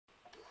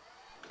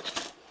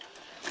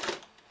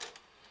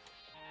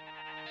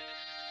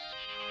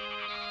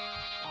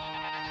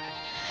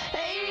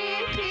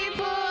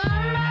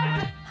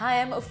Hi,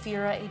 I'm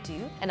Ophira A.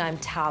 Dude. And I'm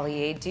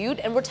Talia A. Dude,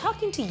 and we're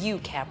talking to you,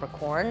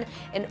 Capricorn,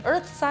 an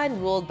earth sign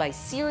ruled by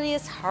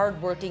serious,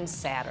 hard-working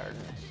Saturn.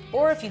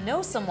 Or if you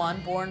know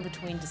someone born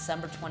between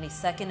December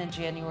 22nd and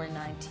January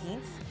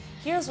 19th,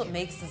 here's what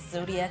makes the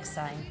zodiac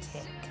sign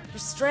tick. Your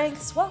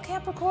strengths, well,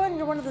 Capricorn,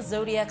 you're one of the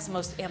zodiac's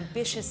most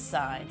ambitious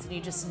signs, and you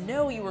just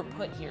know you were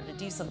put here to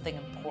do something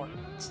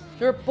important.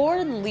 You're a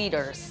born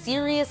leader,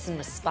 serious and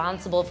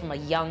responsible from a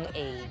young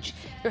age.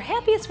 You're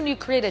happiest when you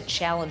create a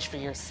challenge for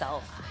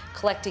yourself,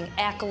 collecting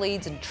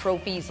accolades and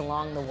trophies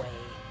along the way.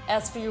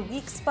 As for your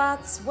weak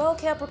spots, well,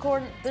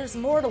 Capricorn, there's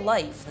more to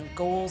life than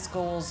goals,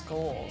 goals,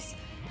 goals.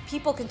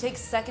 People can take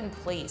second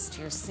place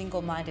to your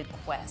single-minded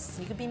quests,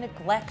 and you can be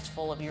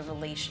neglectful of your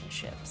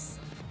relationships.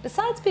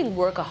 Besides being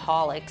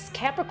workaholics,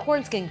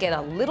 Capricorns can get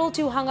a little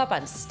too hung up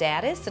on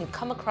status and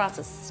come across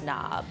as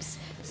snobs.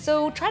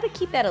 So try to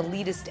keep that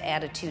elitist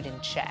attitude in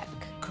check.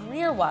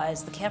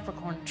 Career-wise, the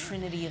Capricorn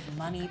trinity of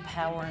money,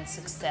 power, and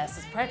success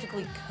is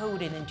practically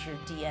coded into your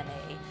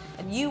DNA,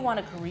 and you want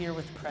a career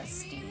with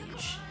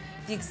prestige.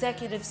 The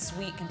executive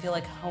suite can feel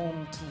like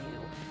home to you,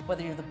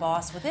 whether you're the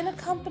boss within a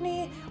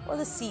company or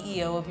the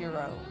CEO of your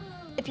own.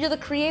 If you're the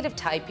creative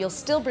type, you'll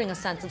still bring a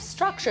sense of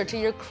structure to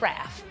your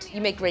craft.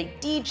 You make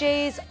great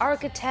DJs,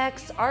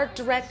 architects, art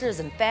directors,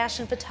 and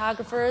fashion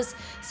photographers,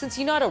 since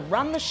you know how to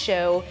run the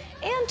show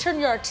and turn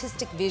your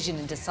artistic vision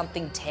into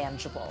something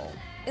tangible.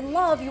 In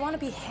love, you want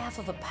to be half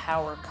of a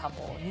power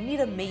couple. You need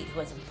a mate who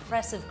has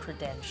impressive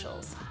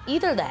credentials.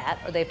 Either that,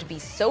 or they have to be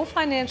so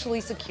financially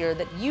secure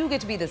that you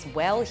get to be this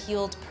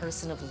well-heeled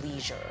person of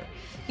leisure.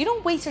 You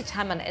don't waste your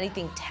time on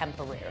anything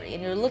temporary,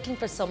 and you're looking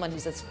for someone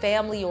who's as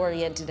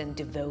family-oriented and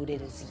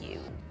devoted as you.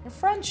 In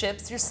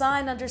friendships, your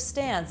sign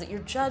understands that you're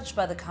judged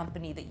by the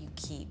company that you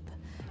keep.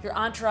 Your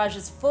entourage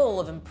is full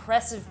of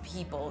impressive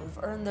people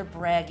who've earned their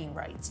bragging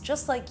rights,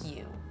 just like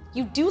you.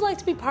 You do like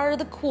to be part of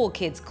the cool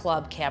kids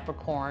club,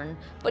 Capricorn,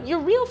 but your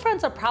real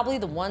friends are probably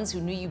the ones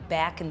who knew you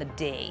back in the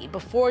day,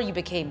 before you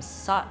became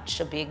such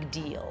a big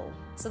deal.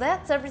 So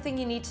that's everything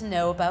you need to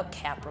know about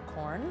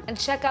Capricorn. And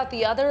check out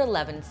the other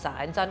 11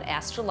 signs on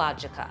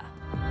Astrologica.